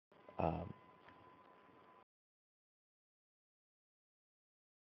Um,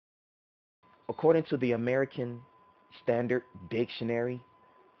 According to the American Standard Dictionary,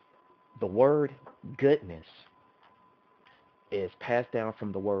 the word goodness is passed down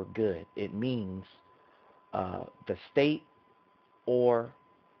from the word good. It means the state or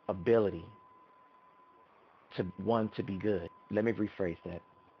ability to one to be good. Let me rephrase that.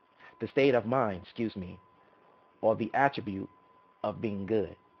 The state of mind, excuse me, or the attribute of being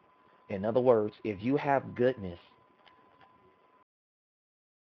good. In other words, if you have goodness,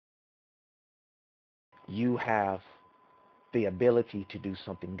 you have the ability to do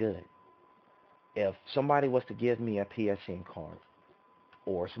something good. If somebody was to give me a PSN card,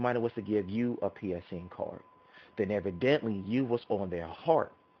 or somebody was to give you a PSN card, then evidently you was on their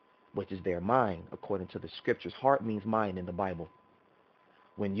heart, which is their mind, according to the scriptures. Heart means mind in the Bible.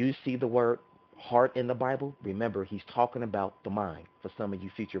 When you see the word heart in the Bible, remember he's talking about the mind for some of you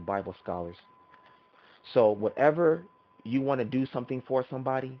future Bible scholars. So whatever you want to do something for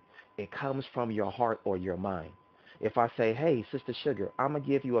somebody, it comes from your heart or your mind. If I say, hey, Sister Sugar, I'm going to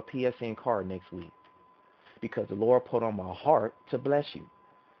give you a PSN card next week because the Lord put on my heart to bless you.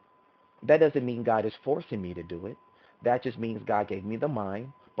 That doesn't mean God is forcing me to do it. That just means God gave me the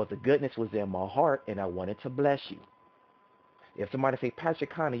mind, but the goodness was in my heart and I wanted to bless you. If somebody say, Pastor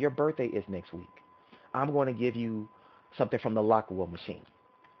Connor, your birthday is next week, I'm going to give you something from the lockable machine.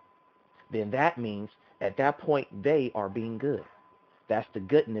 Then that means at that point they are being good. That's the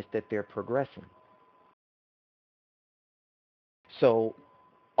goodness that they're progressing. So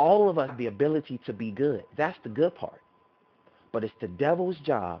all of us have the ability to be good. That's the good part. But it's the devil's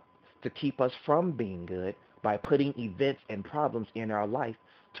job to keep us from being good by putting events and problems in our life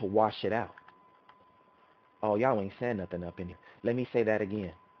to wash it out. Oh, y'all ain't saying nothing up in here. Let me say that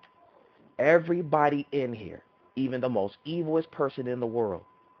again. Everybody in here, even the most evilest person in the world,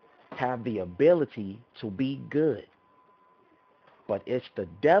 have the ability to be good. But it's the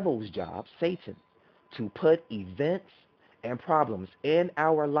devil's job, Satan, to put events and problems in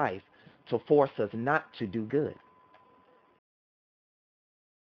our life to force us not to do good.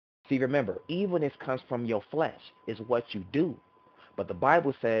 See, remember, evilness comes from your flesh, is what you do. But the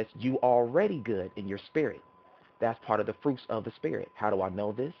Bible says you already good in your spirit. That's part of the fruits of the spirit. How do I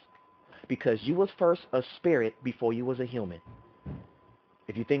know this? Because you was first a spirit before you was a human.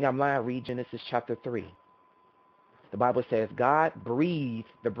 If you think I'm lying, read Genesis chapter 3. The Bible says God breathed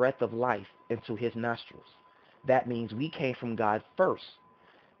the breath of life into his nostrils. That means we came from God first,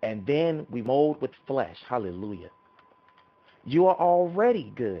 and then we mold with flesh. Hallelujah. You are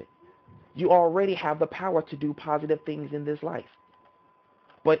already good. You already have the power to do positive things in this life.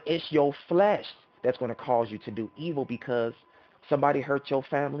 But it's your flesh that's going to cause you to do evil because somebody hurt your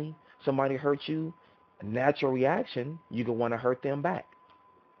family, somebody hurt you. A natural reaction, you can want to hurt them back.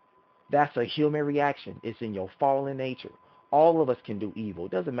 That's a human reaction. It's in your fallen nature. All of us can do evil.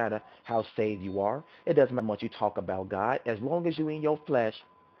 It doesn't matter how saved you are. It doesn't matter much you talk about God. As long as you're in your flesh,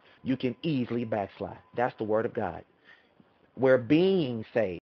 you can easily backslide. That's the word of God. We're being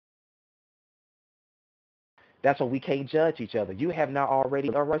saved. That's why we can't judge each other. You have not already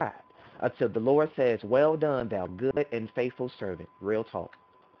arrived until the Lord says, well done, thou good and faithful servant. Real talk.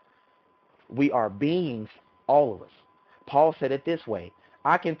 We are beings, all of us. Paul said it this way,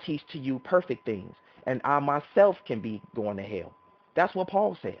 I can teach to you perfect things, and I myself can be going to hell. That's what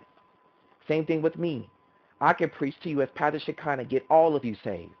Paul said. Same thing with me. I can preach to you as Pastor Shekinah, get all of you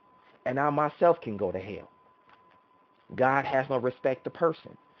saved, and I myself can go to hell. God has no respect to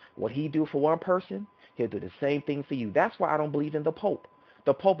person. What he do for one person, he'll do the same thing for you. That's why I don't believe in the Pope.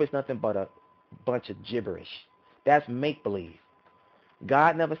 The Pope is nothing but a bunch of gibberish. That's make-believe.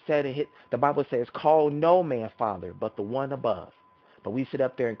 God never said it. The Bible says, call no man father, but the one above. But we sit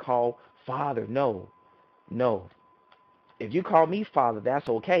up there and call father. No, no. If you call me father, that's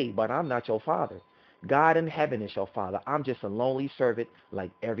okay, but I'm not your father. God in heaven is your father. I'm just a lonely servant like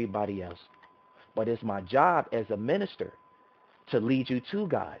everybody else. But it's my job as a minister to lead you to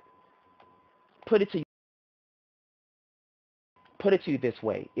God. Put it to you, put it to you this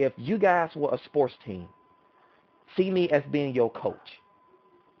way. If you guys were a sports team, see me as being your coach.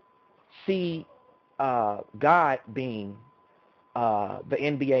 See God being the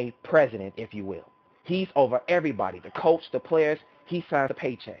NBA president, if you will. He's over everybody, the coach, the players. He signs the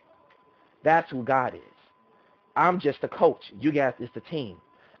paycheck. That's who God is. I'm just a coach. You guys is the team.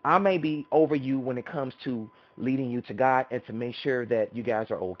 I may be over you when it comes to leading you to God and to make sure that you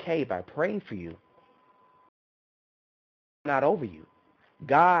guys are okay by praying for you. I'm not over you.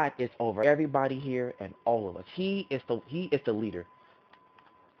 God is over everybody here and all of us. He is the leader.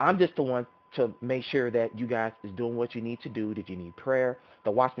 I'm just the one. to make sure that you guys is doing what you need to do. If you need prayer,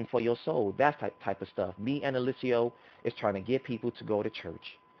 the watchman for your soul, that type of stuff. Me and Alicio is trying to get people to go to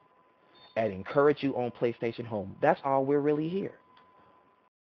church and encourage you on PlayStation Home. That's all we're really here.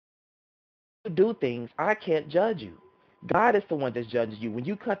 You do things, I can't judge you. God is the one that judges you. When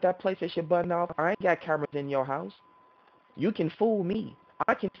you cut that PlayStation button off, I ain't got cameras in your house. You can fool me.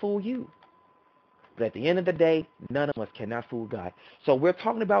 I can fool you. But at the end of the day, none of us cannot fool God. So we're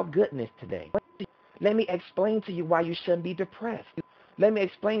talking about goodness today. Let me explain to you why you shouldn't be depressed. Let me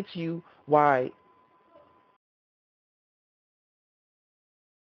explain to you why.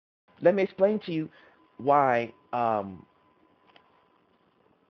 Let me explain to you why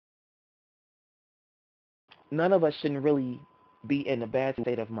none of us shouldn't really be in a bad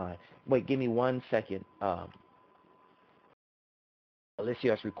state of mind. Wait, give me 1 second.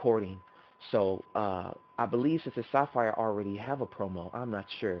 Alicia's recording. So I believe Sister Sapphire already have a promo. I'm not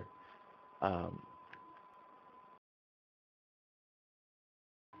sure. Um,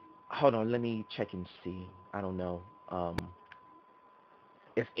 Hold on, let me check and see. I don't know.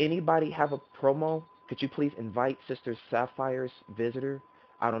 If anybody have a promo, could you please invite Sister Sapphire's visitor?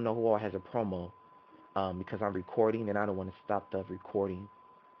 I don't know who all has a promo because I'm recording and I don't want to stop the recording.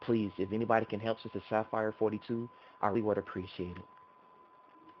 Please, if anybody can help Sister Sapphire 42, I really would appreciate it.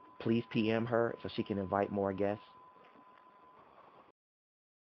 Please PM her so she can invite more guests.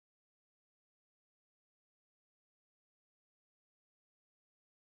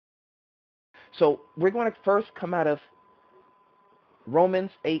 So we're going to first come out of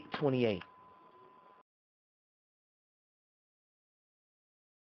Romans 8:28.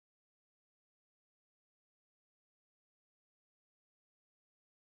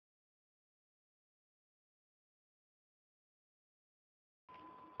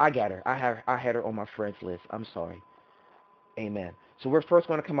 I got her. I had her on my friends list. I'm sorry. Amen. So we're first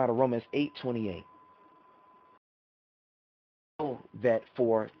going to come out of Romans 8:28. That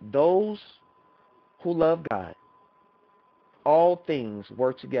for those who love God, all things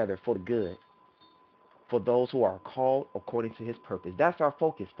work together for the good, for those who are called according to his purpose. That's our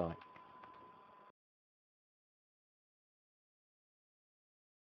focus thought.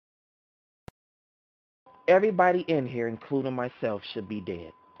 Everybody in here, including myself, should be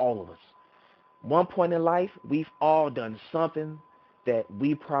dead. All of us. One point in life, we've all done something that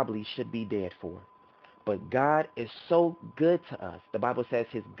we probably should be dead for. But God is so good to us. The Bible says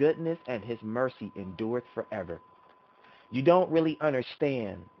his goodness and his mercy endureth forever. You don't really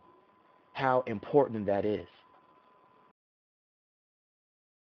understand how important that is.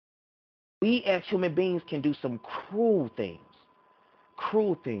 We as human beings can do some cruel things.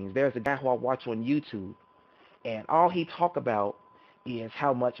 Cruel things. There's a guy who I watch on YouTube, and all he talk about is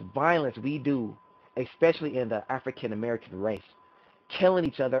how much violence we do, especially in the African American race, killing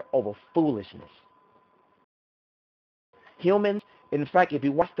each other over foolishness. Humans, in fact, if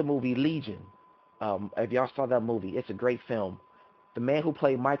you watch the movie Legion, if y'all saw that movie, it's a great film. The man who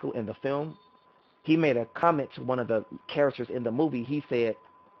played Michael in the film, he made a comment to one of the characters in the movie. He said,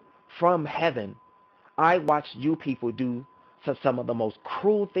 "From heaven, I watched you people do some of the most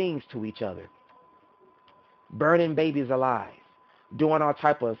cruel things to each other, burning babies alive, doing all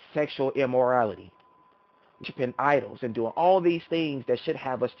type of sexual immorality, worshiping idols, and doing all these things that should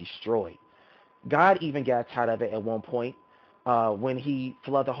have us destroyed." God even got tired of it at one point when he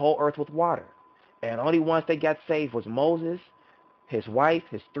flooded the whole earth with water. And only ones that got saved was Moses, his wife,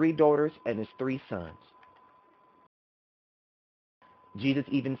 his 3 daughters, and his 3 sons. Jesus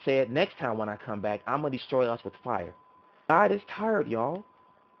even said, next time when I come back, I'm going to destroy us with fire. God is tired, y'all.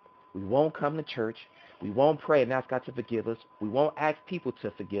 We won't come to church. We won't pray and ask God to forgive us. We won't ask people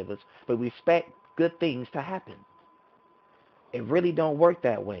to forgive us. But we expect good things to happen. It really don't work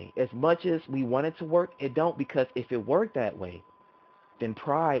that way. As much as we want it to work, it don't, because if it worked that way, then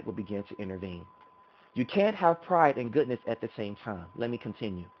pride will begin to intervene. You can't have pride and goodness at the same time. Let me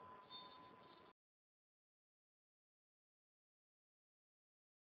continue.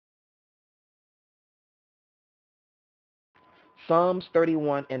 Psalms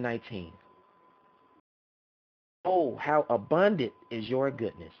 31 and 19. Oh, how abundant is your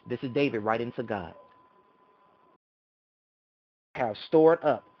goodness. This is David writing to God. Have stored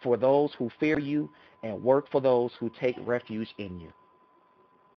up for those who fear you and work for those who take refuge in you.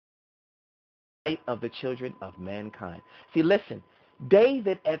 Light of the children of mankind. See, listen,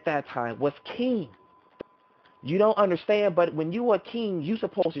 David at that time was king. You don't understand, but when you are king, you're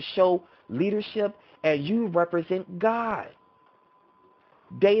supposed to show leadership and you represent God.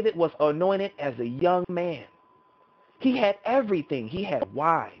 David was anointed as a young man. He had everything. He had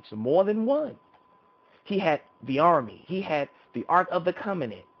wives, more than one. He had the army. He had the Ark of the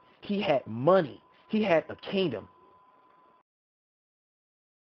Covenant. He had money. He had a kingdom.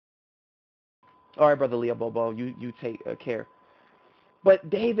 All right, Brother Leo Bobo, you take care. But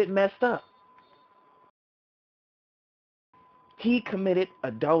David messed up. He committed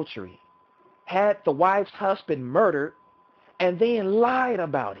adultery, had the wife's husband murdered, and then lied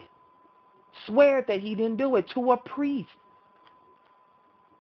about it. Swear that he didn't do it to a priest.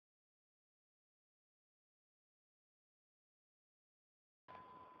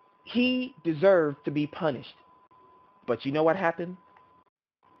 He deserved to be punished. But you know what happened?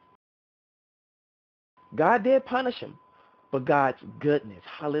 God did punish him. But God's goodness,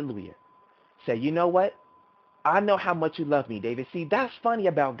 hallelujah, said, you know what? I know how much you love me, David. See, that's funny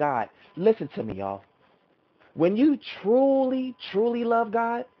about God. Listen to me, y'all. When you truly, truly love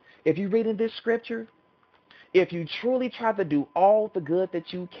God, if you read in this scripture, if you truly try to do all the good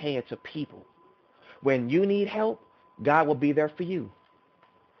that you can to people, when you need help, God will be there for you.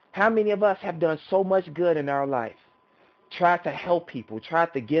 How many of us have done so much good in our life, tried to help people,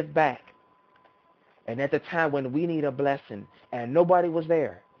 tried to give back, and at the time when we need a blessing and nobody was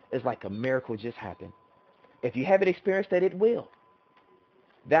there, it's like a miracle just happened. If you haven't experienced that, it will.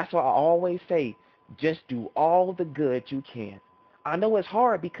 That's why I always say, just do all the good you can. I know it's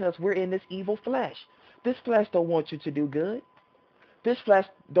hard because we're in this evil flesh. This flesh don't want you to do good. This flesh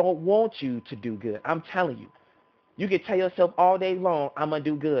don't want you to do good. I'm telling you. You can tell yourself all day long, I'm going to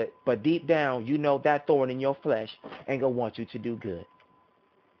do good. But deep down, you know that thorn in your flesh ain't going to want you to do good.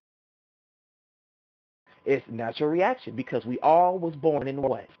 It's natural reaction because we all was born in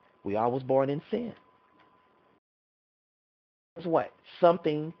what? We all was born in sin. It's what?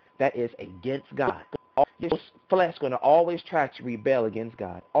 Something that is against God. Your flesh is going to always try to rebel against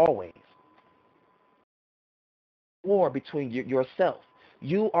God. Always. War between yourself.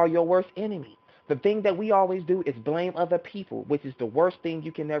 You are your worst enemy. The thing that we always do is blame other people, which is the worst thing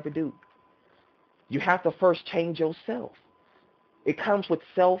you can ever do. You have to first change yourself. It comes with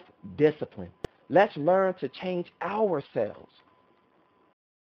self-discipline. Let's learn to change ourselves.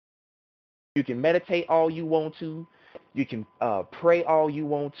 You can meditate all you want to. You can pray all you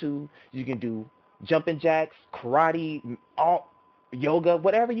want to. You can do jumping jacks, karate, all, yoga,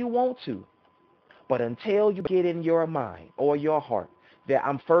 whatever you want to. But until you get in your mind or your heart that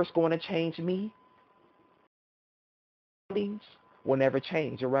I'm first going to change me, things will never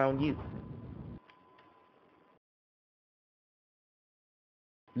change around you.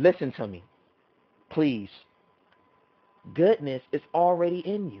 Listen to me, please. Goodness is already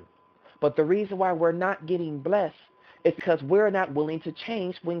in you. But the reason why we're not getting blessed is because we're not willing to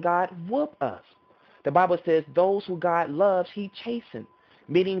change when God whoop us. The Bible says those who God loves, he chastens,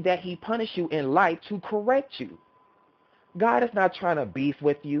 meaning that he punishes you in life to correct you. God is not trying to beef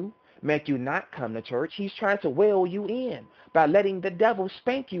with you, make you not come to church. He's trying to will you in by letting the devil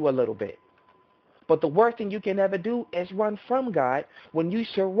spank you a little bit. But the worst thing you can ever do is run from God when you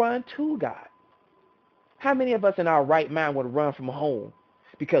should run to God. How many of us in our right mind would run from home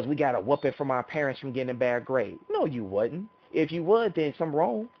because we got a whooping from our parents from getting a bad grade? No, you wouldn't. If you would, then something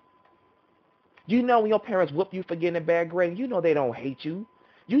wrong. You know when your parents whoop you for getting a bad grade, you know they don't hate you.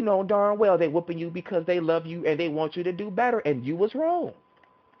 You know darn well they whooping you because they love you and they want you to do better, and you was wrong.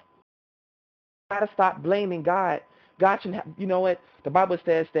 You gotta stop blaming God. God shouldn't have, you know what? The Bible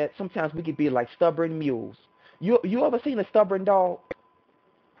says that sometimes we could be like stubborn mules. You ever seen a stubborn dog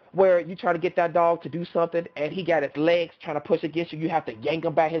where you try to get that dog to do something and he got his legs trying to push against you? You have to yank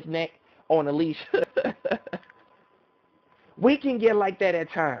him by his neck on a leash. We can get like that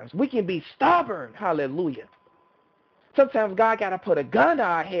at times. We can be stubborn. Hallelujah. Sometimes God got to put a gun to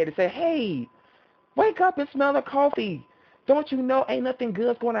our head and say, hey, wake up and smell the coffee. Don't you know ain't nothing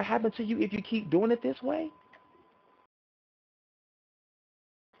good's going to happen to you if you keep doing it this way?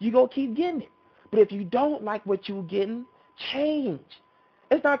 You going to keep getting it. But if you don't like what you're getting, change.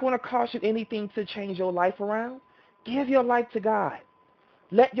 It's not going to cost you anything to change your life around. Give your life to God.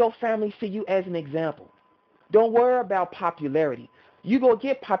 Let your family see you as an example. Don't worry about popularity. You go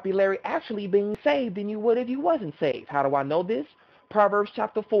get popularity actually being saved than you would if you wasn't saved. How do I know this? Proverbs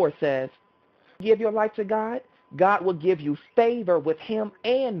chapter 4 says, give your life to God, God will give you favor with him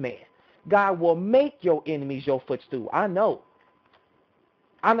and man. God will make your enemies your footstool. I know.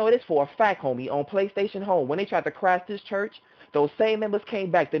 I know this for a fact, homie. On PlayStation Home, when they tried to crash this church, those same members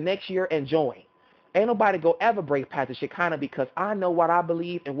came back the next year and joined. Ain't nobody go ever break Pastor Shekinah because I know what I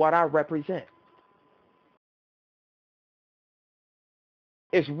believe and what I represent.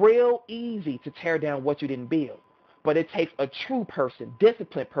 It's real easy to tear down what you didn't build, but it takes a true person,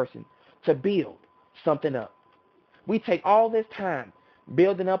 disciplined person, to build something up. We take all this time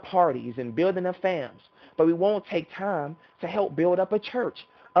building up parties and building up fams, but we won't take time to help build up a church,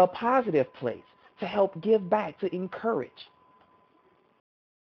 a positive place to help give back, to encourage.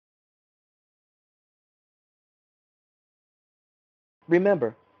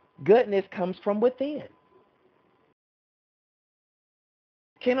 Remember, goodness comes from within.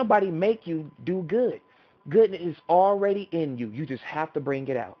 Can't nobody make you do good. Goodness is already in you. You just have to bring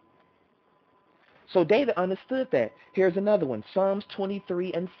it out. So David understood that. Here's another one, Psalms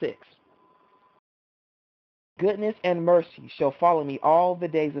 23 and 6. Goodness and mercy shall follow me all the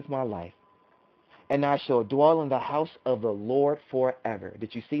days of my life, and I shall dwell in the house of the Lord forever.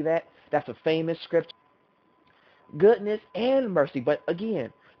 Did you see that? That's a famous scripture. Goodness and mercy. But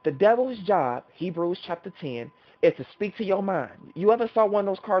again, the devil's job, Hebrews chapter 10, is to speak to your mind. You ever saw one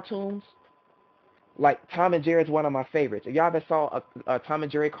of those cartoons? Like Tom and Jerry is one of my favorites. If y'all ever saw a Tom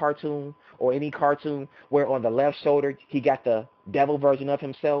and Jerry cartoon or any cartoon where on the left shoulder he got the devil version of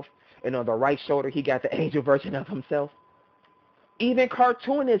himself and on the right shoulder he got the angel version of himself? Even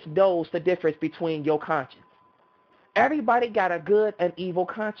cartoonists knows the difference between your conscience. Everybody got a good and evil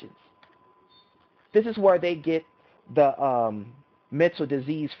conscience. This is where they get the mental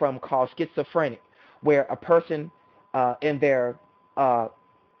disease from called schizophrenic, where a person in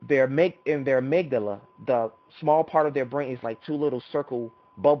in their amygdala, the small part of their brain is like two little circle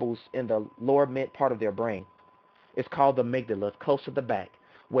bubbles in the lower mid part of their brain. It's called the amygdala. It's close to the back,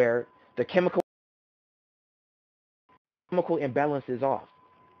 where the chemical imbalance is off.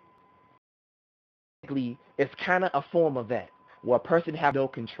 It's kind of a form of that, where a person has no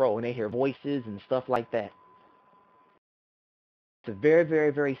control and they hear voices and stuff like that. It's a very,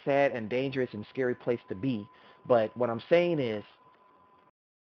 very, very sad and dangerous and scary place to be. But what I'm saying is,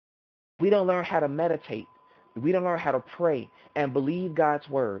 we don't learn how to meditate. We don't learn how to pray and believe God's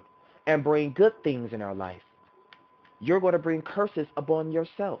word and bring good things in our life. You're going to bring curses upon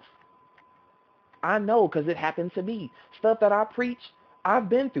yourself. I know because it happened to me. Stuff that I preach, I've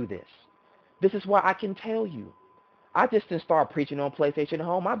been through this. This is why I can tell you. I just didn't start preaching on PlayStation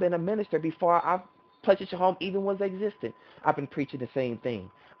Home. I've been a minister before PlayStation Home even was existent. I've been preaching the same thing.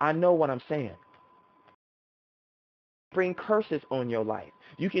 I know what I'm saying. Bring curses on your life.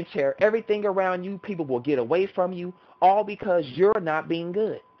 You can tear everything around you. People will get away from you, all because you're not being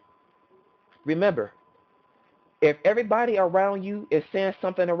good. Remember, if everybody around you is saying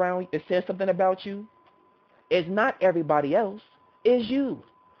something about you, it's not everybody else. It's you.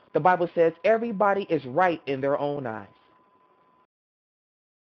 The Bible says everybody is right in their own eyes.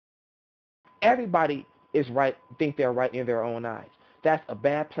 Everybody is right, think they're right in their own eyes. That's a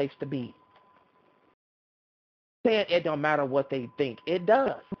bad place to be. Saying it don't matter what they think. It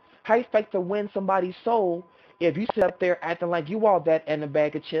does. How you expect to win somebody's soul if you sit up there acting like you all that and a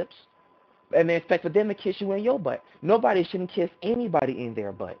bag of chips and then expect for them to kiss you in your butt? Nobody shouldn't kiss anybody in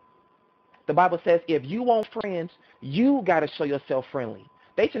their butt. The Bible says if you want friends, you got to show yourself friendly.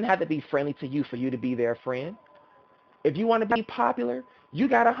 They shouldn't have to be friendly to you for you to be their friend. If you want to be popular, you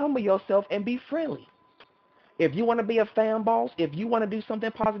got to humble yourself and be friendly. If you want to be a fan boss, if you want to do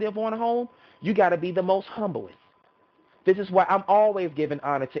something positive on home, you got to be the most humblest. This is why I'm always giving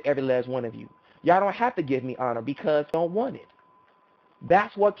honor to every last one of you. Y'all don't have to give me honor because I don't want it.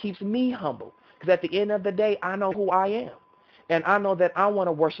 That's what keeps me humble. Because at the end of the day, I know who I am. And I know that I want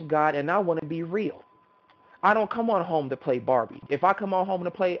to worship God and I want to be real. I don't come on home to play Barbie. If I come on home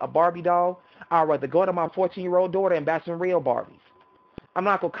to play a Barbie doll, I'd rather go to my 14-year-old daughter and buy some real Barbies. I'm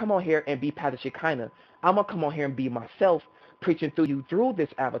not going to come on here and be Pastor Shekinah. I'm going to come on here and be myself, preaching through you through this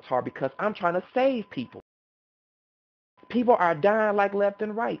avatar because I'm trying to save people. People are dying like left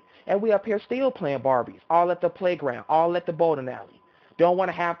and right. And we up here still playing Barbies, all at the playground, all at the bowling alley. Don't want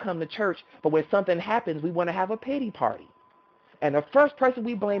to have come to church, but when something happens, we want to have a pity party. And the first person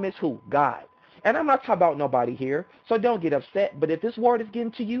we blame is who? God. And I'm not talking about nobody here, so don't get upset. But if this word is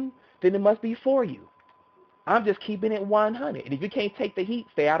getting to you, then it must be for you. I'm just keeping it 100. And if you can't take the heat,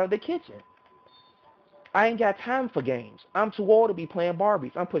 stay out of the kitchen. I ain't got time for games. I'm too old to be playing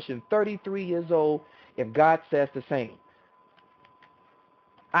Barbies. I'm pushing 33 years old if God says the same.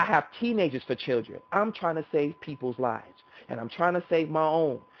 I have teenagers for children. I'm trying to save people's lives. And I'm trying to save my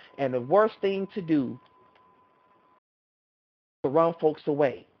own. And the worst thing to do is to run folks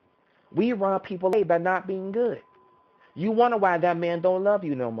away. We run people away by not being good. You wonder why that man don't love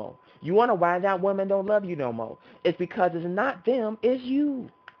you no more. You wonder why that woman don't love you no more. It's because it's not them, it's you.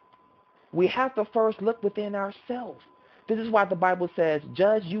 We have to first look within ourselves. This is why the Bible says,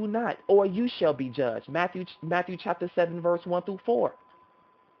 judge you not, or you shall be judged. Matthew chapter 7, verse 1 through 4.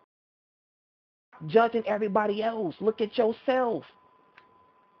 Judging everybody else. Look at yourself.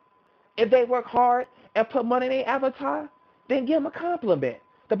 If they work hard and put money in their avatar, then give them a compliment.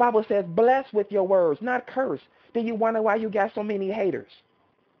 The Bible says, bless with your words, not curse. Then you wonder why you got so many haters.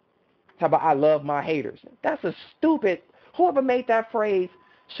 Talk about I love my haters. That's a stupid, whoever made that phrase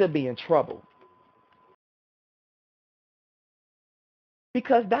should be in trouble.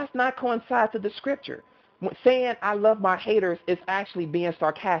 Because that's not coincide to the scripture. Saying I love my haters is actually being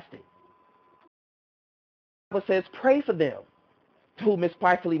sarcastic. The Bible says pray for them who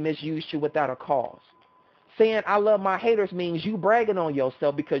mispitefully misused you without a cause. Saying I love my haters means you bragging on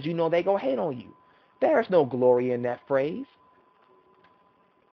yourself because you know they go hate on you. There's no glory in that phrase.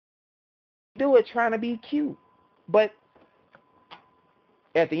 Do it trying to be cute. But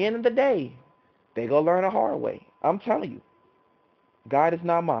at the end of the day, they go learn a hard way. I'm telling you, God is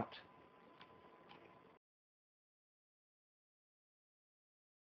not mocked.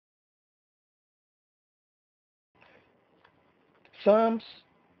 Psalms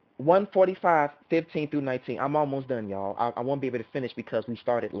 145, 15 through 19. I'm almost done, y'all. I won't be able to finish because we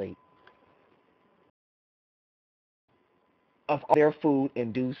started late. Of all their food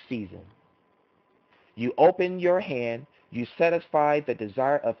in due season. You open your hand, you satisfy the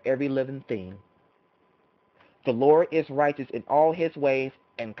desire of every living thing. The Lord is righteous in all his ways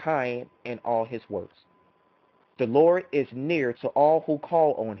and kind in all his works. The Lord is near to all who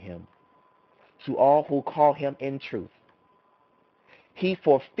call on him, to all who call him in truth. He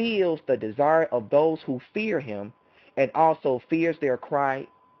fulfills the desire of those who fear him and also fears their cry.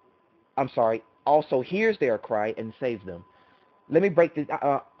 Also hears their cry and saves them. Let me break this.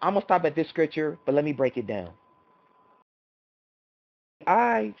 I'm going to stop at this scripture, but let me break it down.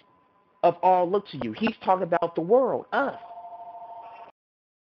 I of all look to you. He's talking about the world, us.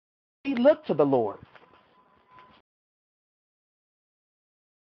 We look to the Lord.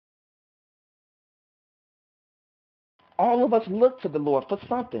 All of us look to the Lord for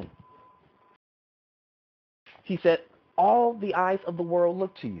something. He said, all the eyes of the world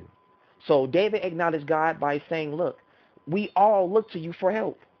look to you. So David acknowledged God by saying, look, we all look to you for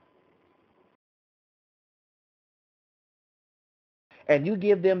help. And you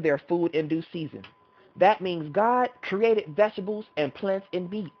give them their food in due season. That means God created vegetables and plants and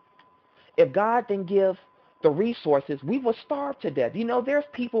meat. If God didn't give the resources, we would starve to death. You know, there's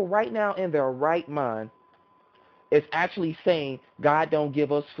people right now in their right mind is actually saying God don't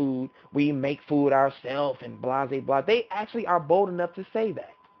give us food. We make food ourselves and blah, blah, blah. They actually are bold enough to say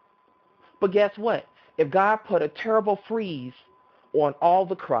that. But guess what? If God put a terrible freeze on all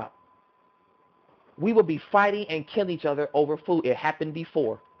the crop, we would be fighting and killing each other over food. It happened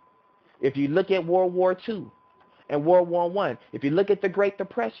before. If you look at World War II and World War I, if you look at the Great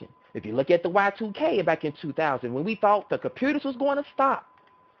Depression, if you look at the Y2K back in 2000, when we thought the computers was going to stop,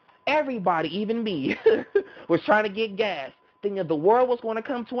 everybody, even me, was trying to get gas, thinking the world was going to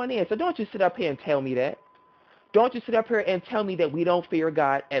come to an end. So don't you sit up here and tell me that. Don't you sit up here and tell me that we don't fear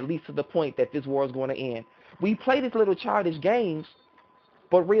God, at least to the point that this war is going to end. We play these little childish games,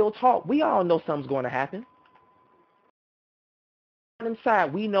 but real talk, we all know something's going to happen.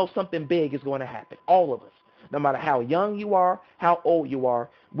 Inside, we know something big is going to happen. All of us. No matter how young you are, how old you are,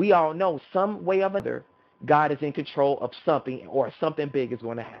 we all know some way or another, God is in control of something or something big is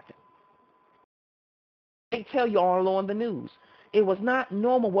going to happen. They tell you all on the news. It was not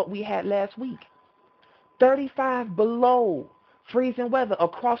normal what we had last week. 35 below freezing weather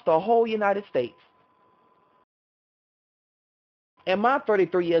across the whole United States. In my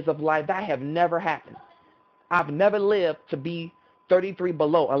 33 years of life, that have never happened. I've never lived to be 33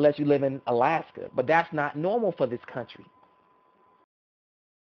 below unless you live in Alaska. But that's not normal for this country.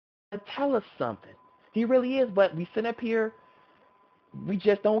 Tell us something. He really is, but we sit up here, we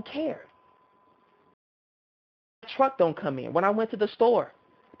just don't care. The truck don't come in. When I went to the store,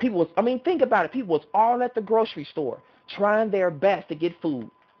 think about it. People was all at the grocery store trying their best to get food.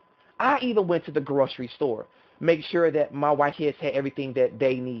 I even went to the grocery store, make sure that my wife kids had everything that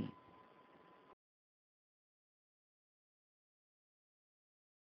they need.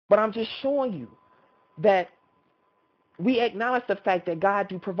 But I'm just showing you that we acknowledge the fact that God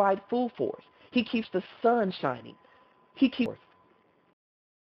do provide food for us. He keeps the sun shining. He keeps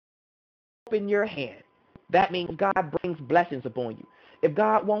open your hand. That means God brings blessings upon you. If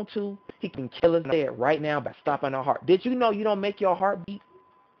God wants to, he can kill us dead right now by stopping our heart. Did you know you don't make your heart beat?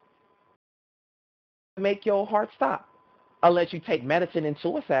 Make your heart stop unless you take medicine and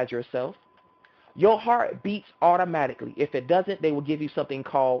suicide yourself. Your heart beats automatically. If it doesn't, they will give you something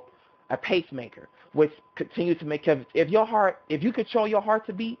called a pacemaker, which continues to make. If you control your heart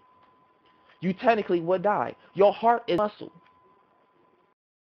to beat, you technically would die. Your heart is muscle.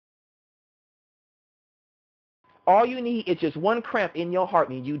 All you need is just one cramp in your heart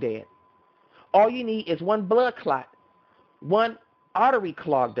and you dead. All you need is one blood clot, one artery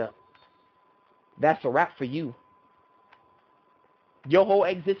clogged up. That's a wrap for you. Your whole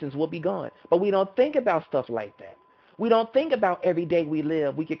existence will be gone. But we don't think about stuff like that. We don't think about every day we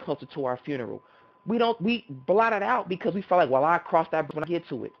live, we get closer to our funeral. We blot it out because we feel like, well, I cross that bridge when I get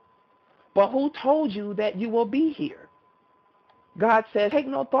to it. But who told you that you will be here? God says, take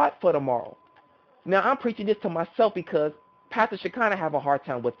no thought for tomorrow. Now, I'm preaching this to myself because Pastor should kind of have a hard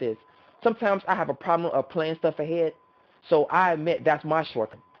time with this. Sometimes I have a problem of planning stuff ahead, so I admit that's my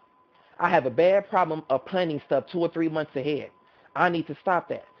shortcoming. I have a bad problem of planning stuff 2 or 3 months ahead. I need to stop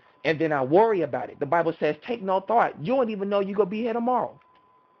that. And then I worry about it. The Bible says, take no thought. You don't even know you're going to be here tomorrow.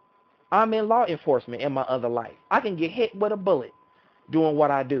 I'm in law enforcement in my other life. I can get hit with a bullet doing what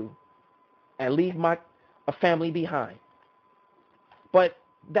I do and leave my family behind. But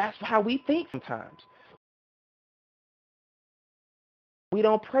that's how we think sometimes. We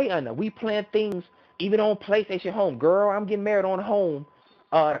don't pray enough. We plan things even on PlayStation Home. Girl, I'm getting married on home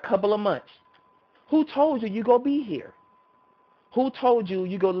a couple of months. Who told you you go be here? Who told you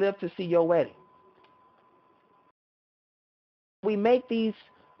you go live to see your wedding? We make these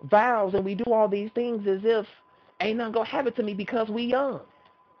vows and we do all these things as if ain't nothing gonna happen to me because we young.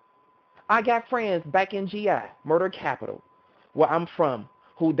 I got friends back in GI, murder capital, where I'm from,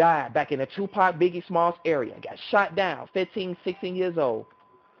 who died back in the Tupac, Biggie Smalls area, got shot down, 15, 16 years old,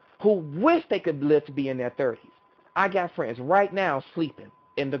 who wish they could live to be in their 30s. I got friends right now sleeping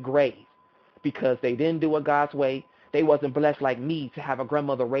in the grave because they didn't do it God's way. They wasn't blessed like me to have a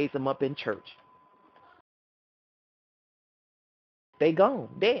grandmother raise them up in church. They gone,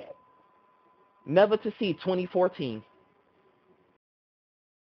 dead. Never to see 2014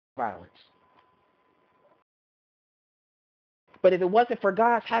 violence. But if it wasn't for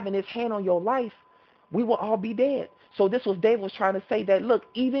God's having his hand on your life, we will all be dead. So this was David was trying to say that, look,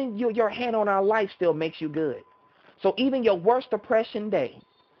 even your hand on our life still makes you good. So even your worst depression day,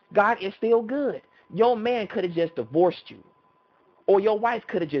 God is still good. Your man could have just divorced you. Or your wife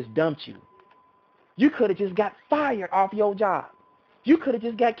could have just dumped you. You could have just got fired off your job. You could have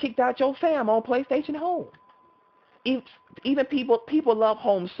just got kicked out your fam on PlayStation Home. Even people love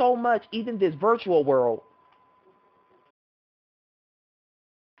home so much, even this virtual world,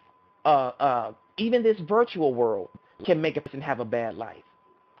 even this virtual world can make a person have a bad life.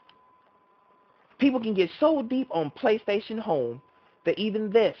 People can get so deep on PlayStation Home that even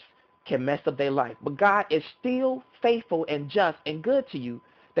this can mess up their life. But God is still faithful and just and good to you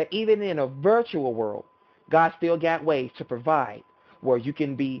that even in a virtual world, God still got ways to provide where you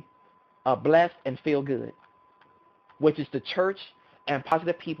can be blessed and feel good, which is the church and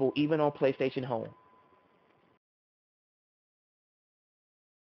positive people even on PlayStation Home.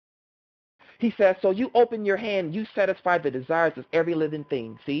 He says, so you open your hand, you satisfy the desires of every living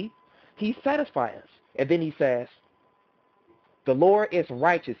thing. See? He satisfies us. And then he says, the Lord is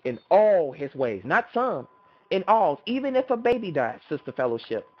righteous in all his ways. Not some, in all. Even if a baby dies, sister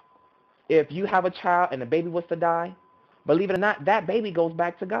fellowship. If you have a child and the baby was to die, believe it or not, that baby goes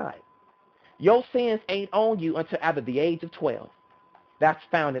back to God. Your sins ain't on you until after the age of 12. That's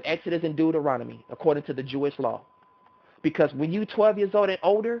found in Exodus and Deuteronomy, according to the Jewish law. Because when you're 12 years old and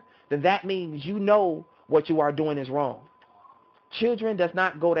older, then that means you know what you are doing is wrong. Children does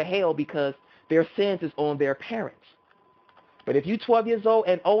not go to hell because their sins is on their parents. But if you're 12 years old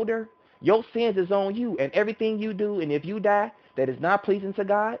and older, your sins is on you, and everything you do, and if you die that is not pleasing to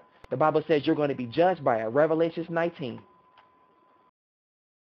God, the Bible says you're going to be judged by it. Revelation 19.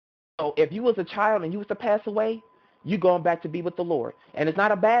 So if you was a child and you was to pass away, you going back to be with the Lord. And it's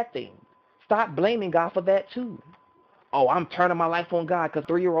not a bad thing. Stop blaming God for that too. Oh, I'm turning my life on God because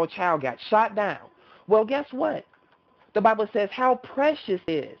a 3-year-old child got shot down. Well, guess what? The Bible says how precious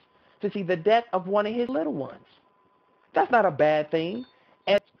it is to see the death of one of his little ones. That's not a bad thing.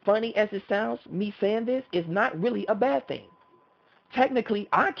 As funny as it sounds, me saying this is not really a bad thing. Technically,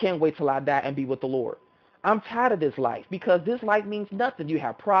 I can't wait till I die and be with the Lord. I'm tired of this life because this life means nothing. You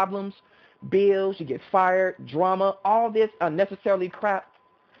have problems, bills, you get fired, drama, all this unnecessarily crap.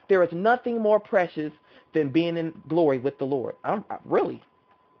 There is nothing more precious than being in glory with the Lord. Really.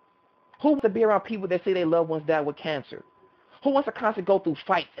 Who wants to be around people that say their loved ones died with cancer? Who wants to constantly go through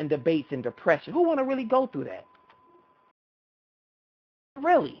fights and debates and depression? Who want to really go through that?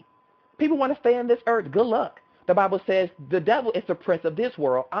 Really. People want to stay on this earth. Good luck. The Bible says the devil is the prince of this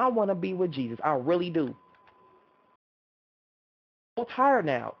world. I want to be with Jesus. I really do. I'm so tired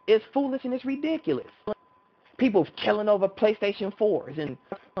now. It's foolish and it's ridiculous. People killing over PlayStation 4s and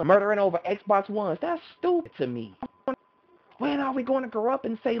murdering over Xbox Ones. That's stupid to me. When are we going to grow up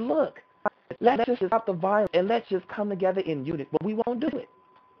and say, look, let's just stop the violence and let's just come together in unity? But we won't do it.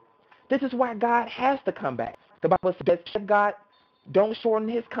 This is why God has to come back. The Bible says if God don't shorten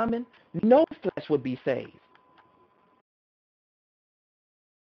his coming, no flesh would be saved.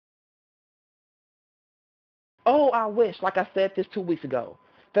 Oh, I wish, like I said this 2 weeks ago,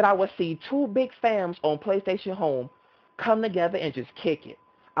 that I would see two big fams on PlayStation Home come together and just kick it.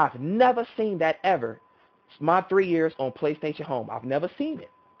 I've never seen that ever. My 3 years on PlayStation Home, I've never seen it.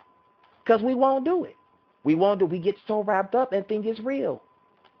 Because we won't do it. We won't do. We get so wrapped up and think it's real.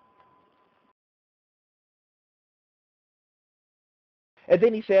 And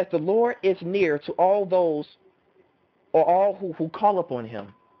then he says, the Lord is near to all those or all who call upon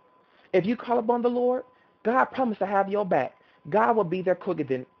him. If you call upon the Lord, God promised to have your back. God will be there quicker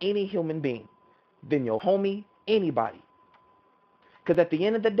than any human being, than your homie, anybody. Because at the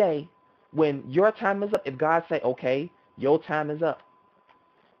end of the day, when your time is up, if God say, okay, your time is up.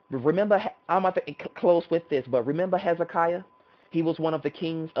 Remember, I'm about to close with this, but remember Hezekiah? He was one of the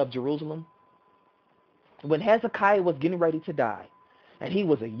kings of Jerusalem. When Hezekiah was getting ready to die, and he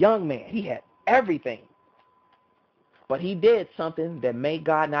was a young man, he had everything. But he did something that made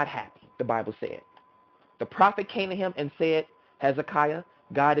God not happy, the Bible said. The prophet came to him and said, Hezekiah,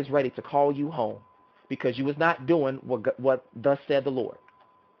 God is ready to call you home because you was not doing what thus said the Lord.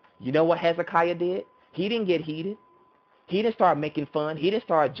 You know what Hezekiah did? He didn't get heated. He didn't start making fun. He didn't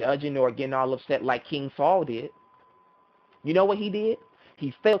start judging or getting all upset like King Saul did. You know what he did?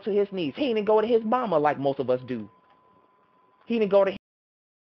 He fell to his knees. He didn't go to his mama like most of us do. He didn't go to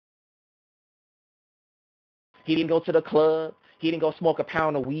He didn't go to the club. He didn't go smoke a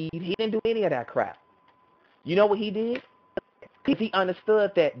pound of weed. He didn't do any of that crap. You know what he did? Because he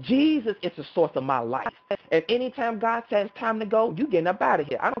understood that Jesus is the source of my life. And anytime God says it's time to go, you getting up out of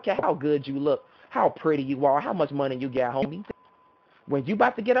here. I don't care how good you look, how pretty you are, how much money you got, homie. When you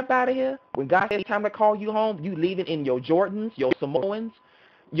about to get up out of here, when God says it's time to call you home, you leaving in your Jordans, your Samoans,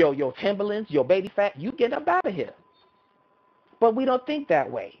 your Timberlands, your baby fat, you getting up out of here. But we don't think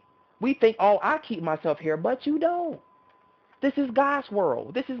that way. We think, oh, I keep myself here, but you don't. This is God's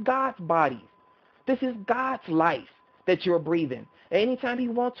world. This is God's body. This is God's life that you're breathing. Anytime he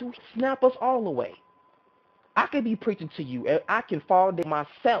wants to, snap us all away. I could be preaching to you, and I can fall down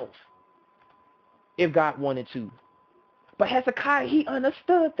myself if God wanted to. But Hezekiah, he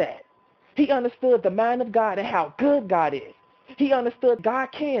understood that. He understood the mind of God and how good God is. He understood God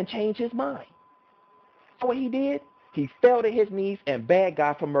can change his mind. So what he did? He fell to his knees and begged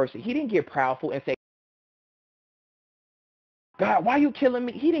God for mercy. He didn't get proudful and say, God, why are you killing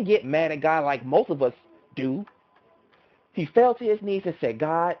me? He didn't get mad at God like most of us do. He fell to his knees and said,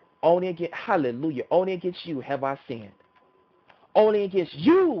 God, only against, hallelujah, only against you have I sinned. Only against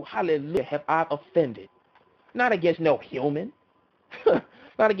you, hallelujah, have I offended. Not against no human.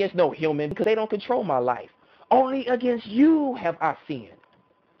 Not against no human because they don't control my life. Only against you have I sinned.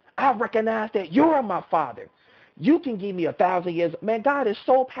 I recognize that you're my father. You can give me 1,000 years. Man, God is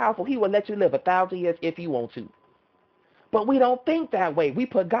so powerful. He will let you live 1,000 years if you want to. But we don't think that way. We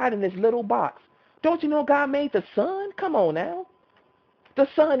put God in this little box. Don't you know God made the sun? Come on now. The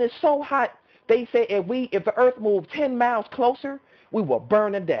sun is so hot. They say if the earth moved 10 miles closer, we will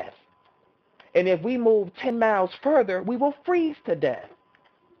burn to death. And if we move 10 miles further, we will freeze to death.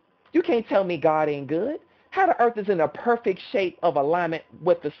 You can't tell me God ain't good. How the earth is in a perfect shape of alignment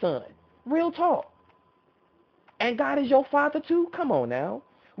with the sun. Real talk. And God is your father too? Come on now.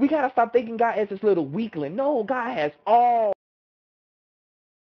 We got to stop thinking God is this little weakling. No, God has all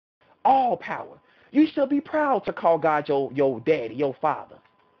power. You should be proud to call God your daddy, your father.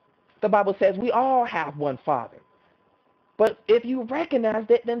 The Bible says we all have one father. But if you recognize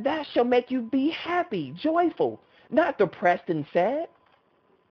that, then that shall make you be happy, joyful, not depressed and sad.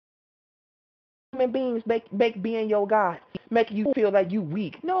 Human beings make being your God, make you feel like you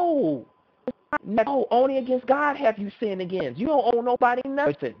weak. No. No, only against God have you sinned against. You don't owe nobody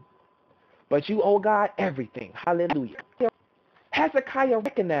nothing. But you owe God everything. Hallelujah. Hezekiah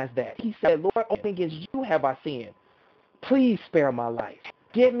recognized that. He said, Lord, only against you have I sinned. Please spare my life.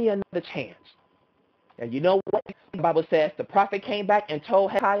 Give me another chance. And you know what? The Bible says the prophet came back and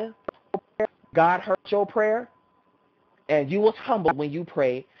told Hezekiah, God heard your prayer, and you was humble when you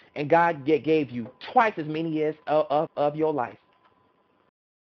prayed, and God gave you twice as many years of your life.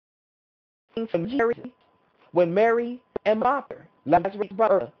 When Mary and Martha, Lazarus'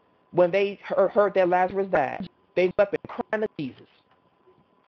 brother, when they heard that Lazarus died, they wept and cried to Jesus.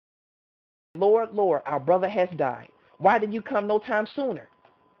 Lord, Lord, our brother has died. Why didn't you come no time sooner?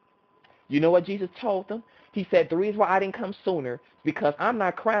 You know what Jesus told them? He said, the reason why I didn't come sooner is because I'm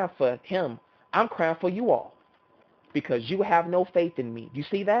not crying for him. I'm crying for you all because you have no faith in me. You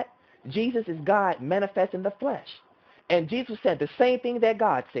see that? Jesus is God manifest in the flesh. And Jesus said the same thing that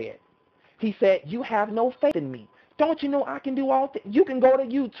God said. He said, you have no faith in me. Don't you know I can do all things? You can go to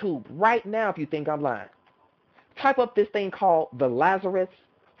YouTube right now if you think I'm lying. Type up this thing called the Lazarus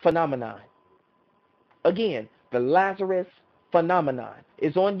phenomenon. Again, the Lazarus phenomenon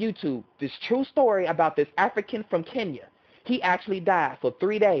is on YouTube. This true story about this African from Kenya. He actually died for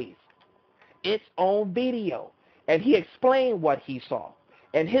 3 days. It's on video. And he explained what he saw.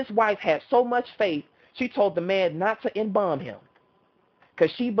 And his wife had so much faith, she told the man not to embalm him.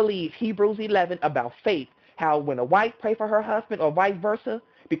 Because she believed Hebrews 11 about faith, how when a wife pray for her husband or vice versa,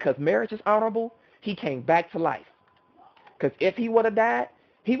 because marriage is honorable, he came back to life. Because if he would have died,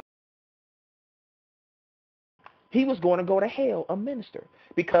 he was going to go to hell, a minister.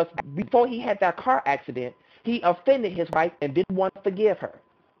 Because before he had that car accident, he offended his wife and didn't want to forgive her.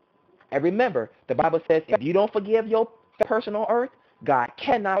 And remember, the Bible says if you don't forgive your person on earth, God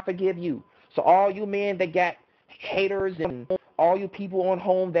cannot forgive you. So all you men that got haters and all you people on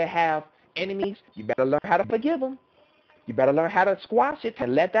home that have enemies, you better learn how to forgive them. You better learn how to squash it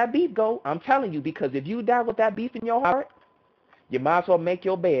and let that beef go. I'm telling you, because if you die with that beef in your heart, you might as well make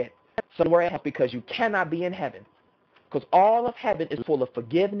your bed somewhere else, because you cannot be in heaven. Because all of heaven is full of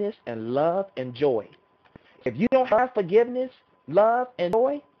forgiveness and love and joy. If you don't have forgiveness, love, and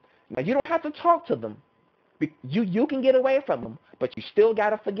joy, now you don't have to talk to them. You can get away from them, but you still got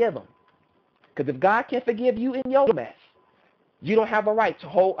to forgive them. Because if God can forgive you in your mess, you don't have a right to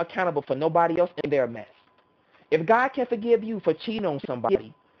hold accountable for nobody else in their mess. If God can forgive you for cheating on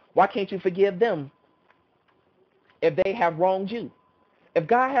somebody, why can't you forgive them if they have wronged you? If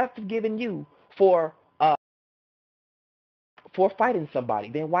God has forgiven you for fighting somebody,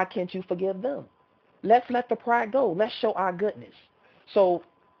 then why can't you forgive them? Let's let the pride go. Let's show our goodness. So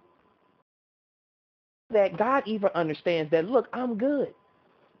that God even understands that, look, I'm good.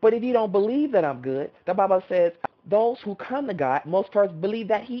 But if you don't believe that I'm good, the Bible says those who come to God must first believe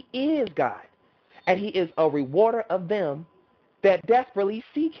that he is God. And he is a rewarder of them that desperately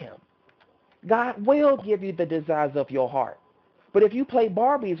seek him. God will give you the desires of your heart. But if you play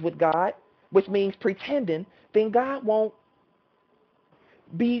Barbies with God, which means pretending, then God won't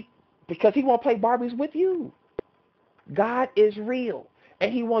be, because he won't play Barbies with you. God is real,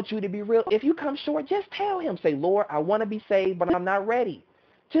 and he wants you to be real. If you come short, just tell him. Say, Lord, I want to be saved, but I'm not ready.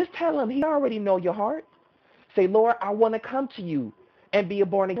 Just tell him. He already knows your heart. Say, Lord, I want to come to you and be a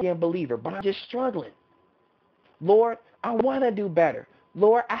born-again believer, but I'm just struggling. Lord, I want to do better.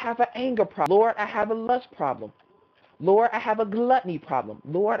 Lord, I have an anger problem. Lord, I have a lust problem. Lord, I have a gluttony problem.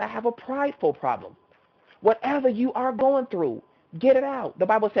 Lord, I have a prideful problem. Whatever you are going through, get it out. The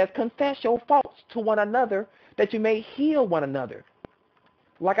Bible says, confess your faults to one another that you may heal one another.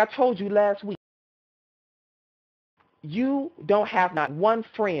 Like I told you last week, you don't have not one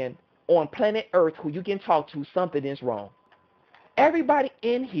friend on planet Earth who you can talk to something is wrong. Everybody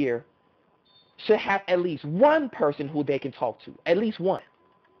in here should have at least one person who they can talk to, at least one.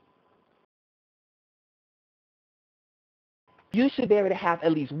 You should be able to have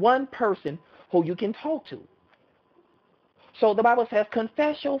at least one person who you can talk to. So the Bible says,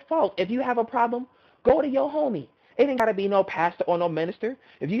 confess your fault. If you have a problem, go to your homie. It ain't got to be no pastor or no minister.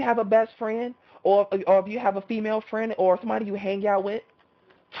 If you have a best friend, or if you have a female friend or somebody you hang out with,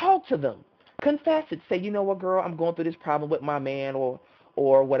 talk to them. Confess it. Say, you know what, girl, I'm going through this problem with my man or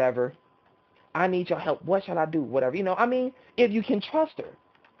whatever. I need your help. What shall I do? Whatever. If you can trust her.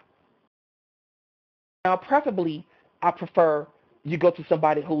 Now, preferably, I prefer you go to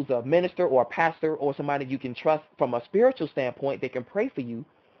somebody who's a minister or a pastor or somebody you can trust from a spiritual standpoint. They can pray for you.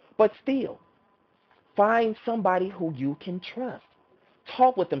 But still, find somebody who you can trust.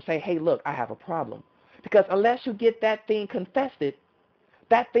 Talk with them. Say, hey, look, I have a problem. Because unless you get that thing confessed,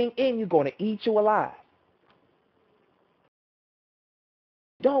 that thing in you going to eat you alive.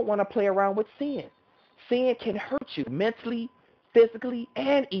 You don't want to play around with sin. Sin can hurt you mentally, physically,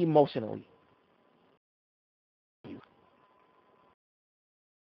 and emotionally.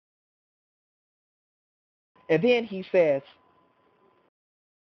 And then he says,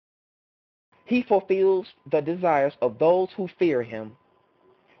 he fulfills the desires of those who fear him.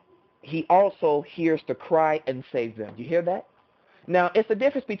 He also hears the cry and saves them. You hear that? Now, it's the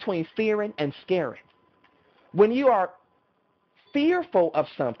difference between fearing and scaring. When you are fearful of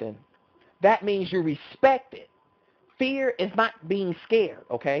something, that means you respect it. Fear is not being scared,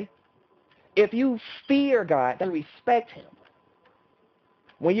 okay? If you fear God, then respect him.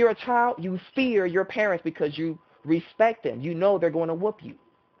 When you're a child, you fear your parents because you respect them. You know they're going to whoop you.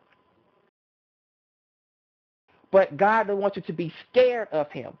 But God doesn't want you to be scared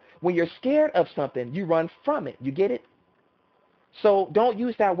of him. When you're scared of something, you run from it. You get it? So don't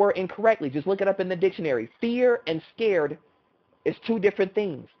use that word incorrectly. Just look it up in the dictionary. Fear and scared is two different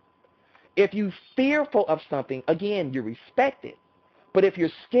things. If you're fearful of something, again, you respect it. But if you're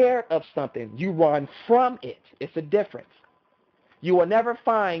scared of something, you run from it. It's a difference. You will never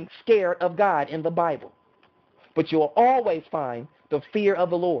find scared of God in the Bible, but you will always find the fear of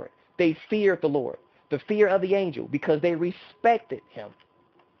the Lord. They feared the Lord, the fear of the angel, because they respected him.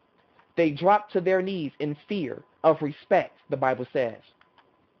 They dropped to their knees in fear of respect, the Bible says.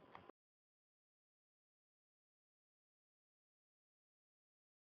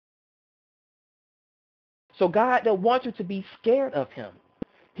 So God don't want you to be scared of him.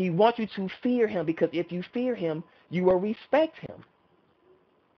 He wants you to fear him, because if you fear him, you will respect him.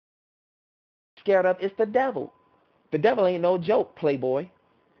 Scared of is the devil. The devil ain't no joke, playboy.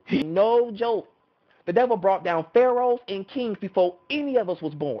 He no joke. The devil brought down pharaohs and kings before any of us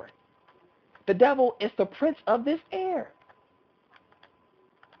was born. The devil is the prince of this air.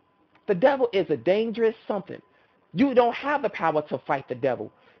 The devil is a dangerous something. You don't have the power to fight the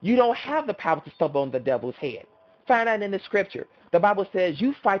devil. You don't have the power to stomp on the devil's head. Find out in the scripture. The Bible says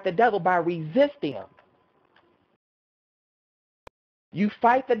you fight the devil by resisting him. You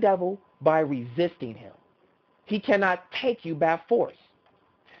fight the devil by resisting him. He cannot take you by force.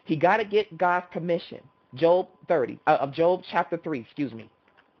 He got to get God's permission. Job chapter 3, excuse me.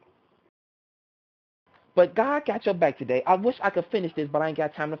 But God got your back today. I wish I could finish this, but I ain't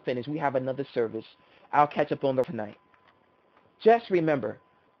got time to finish. We have another service. I'll catch up on that tonight. Just remember,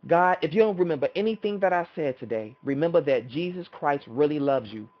 God, if you don't remember anything that I said today, remember that Jesus Christ really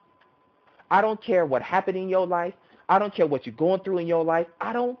loves you. I don't care what happened in your life. I don't care what you're going through in your life.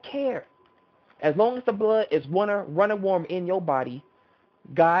 I don't care. As long as the blood is running warm in your body,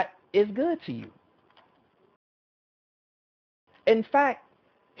 God is good to you. In fact,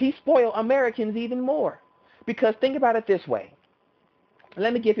 he spoiled Americans even more. Because think about it this way.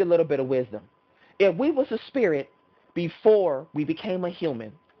 Let me give you a little bit of wisdom. If we was a spirit before we became a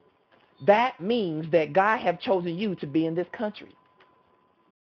human, that means that God have chosen you to be in this country.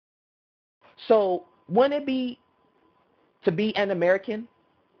 So wouldn't it be to be an American?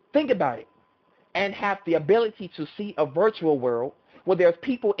 Think about it. And have the ability to see a virtual world where there's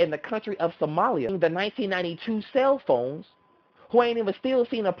people in the country of Somalia, the 1992 cell phones, who ain't even still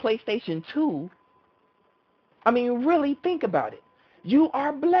seen a PlayStation 2. I mean, really think about it. You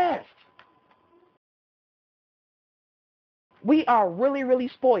are blessed. We are really, really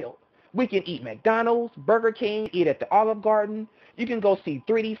spoiled. We can eat McDonald's, Burger King, eat at the Olive Garden. You can go see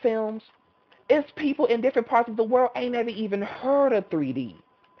 3D films. It's people in different parts of the world ain't never even heard of 3D.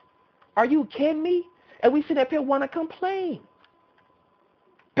 Are you kidding me? And we sit up here want to complain.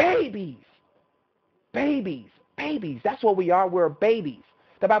 Babies. Babies. Babies. That's what we are. We're babies.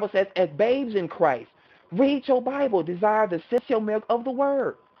 The Bible says, as babes in Christ, read your Bible, desire the sincere milk of the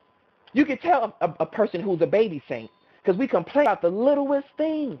word. You can tell a person who's a baby saint, because we complain about the littlest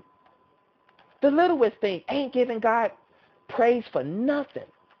thing. The littlest thing ain't giving God praise for nothing.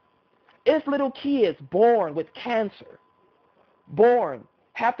 It's little kids born with cancer, born,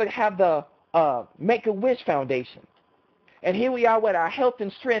 have to have the Make-A-Wish Foundation. And here we are with our health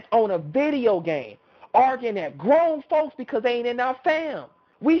and strength on a video game, arguing at grown folks because they ain't in our fam.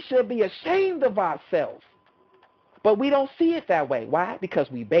 We should be ashamed of ourselves. But we don't see it that way. Why? Because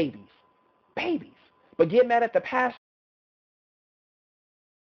we babies. Babies. But get mad at the pastor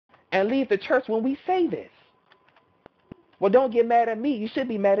and leave the church when we say this. Well, don't get mad at me. You should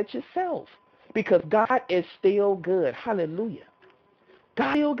be mad at yourself. Because God is still good. Hallelujah. God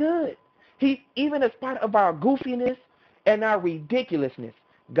is still good. He, even in spite of our goofiness and our ridiculousness,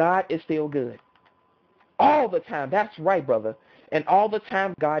 God is still good. All the time. That's right, brother. And all the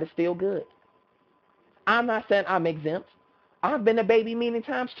time, God is still good. I'm not saying I'm exempt. I've been a baby many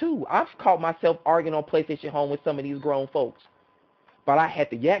times too. I've caught myself arguing on PlayStation Home with some of these grown folks. But I had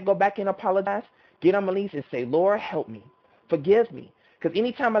to yet go back and apologize, get on my knees and say, Lord, help me. Forgive me. Because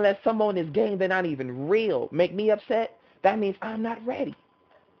anytime I let someone in this game they're not even real make me upset, that means I'm not ready.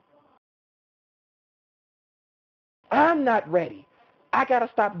 I'm not ready. I got to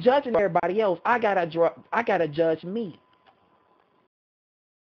stop judging everybody else. I got to judge me.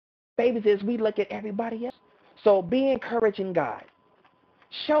 Babies, as we look at everybody else. So be encouraging God.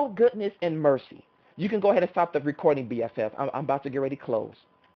 Show goodness and mercy. You can go ahead and stop the recording, BFF. I'm about to get ready to close.